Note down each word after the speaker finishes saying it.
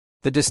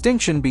The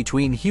distinction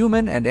between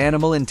human and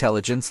animal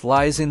intelligence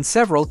lies in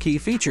several key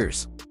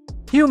features.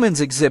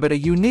 Humans exhibit a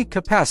unique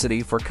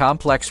capacity for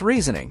complex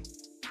reasoning,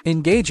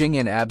 engaging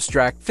in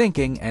abstract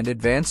thinking and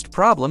advanced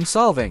problem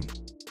solving.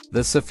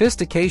 The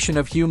sophistication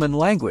of human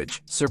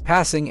language,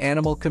 surpassing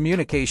animal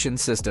communication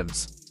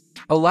systems,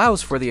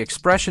 allows for the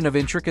expression of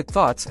intricate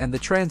thoughts and the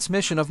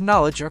transmission of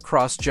knowledge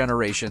across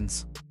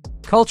generations.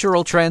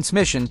 Cultural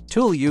transmission,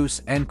 tool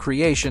use, and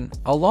creation,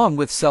 along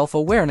with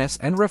self-awareness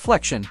and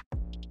reflection,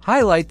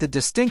 highlight the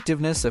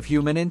distinctiveness of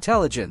human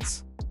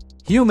intelligence.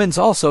 Humans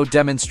also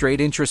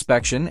demonstrate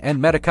introspection and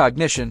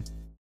metacognition,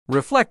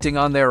 reflecting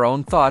on their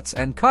own thoughts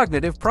and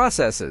cognitive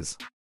processes.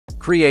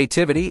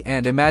 Creativity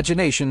and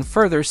imagination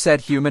further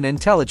set human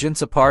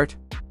intelligence apart,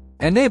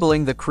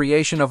 enabling the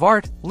creation of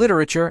art,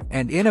 literature,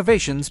 and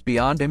innovations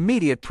beyond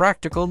immediate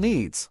practical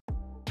needs.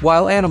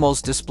 While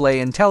animals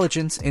display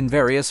intelligence in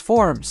various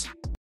forms,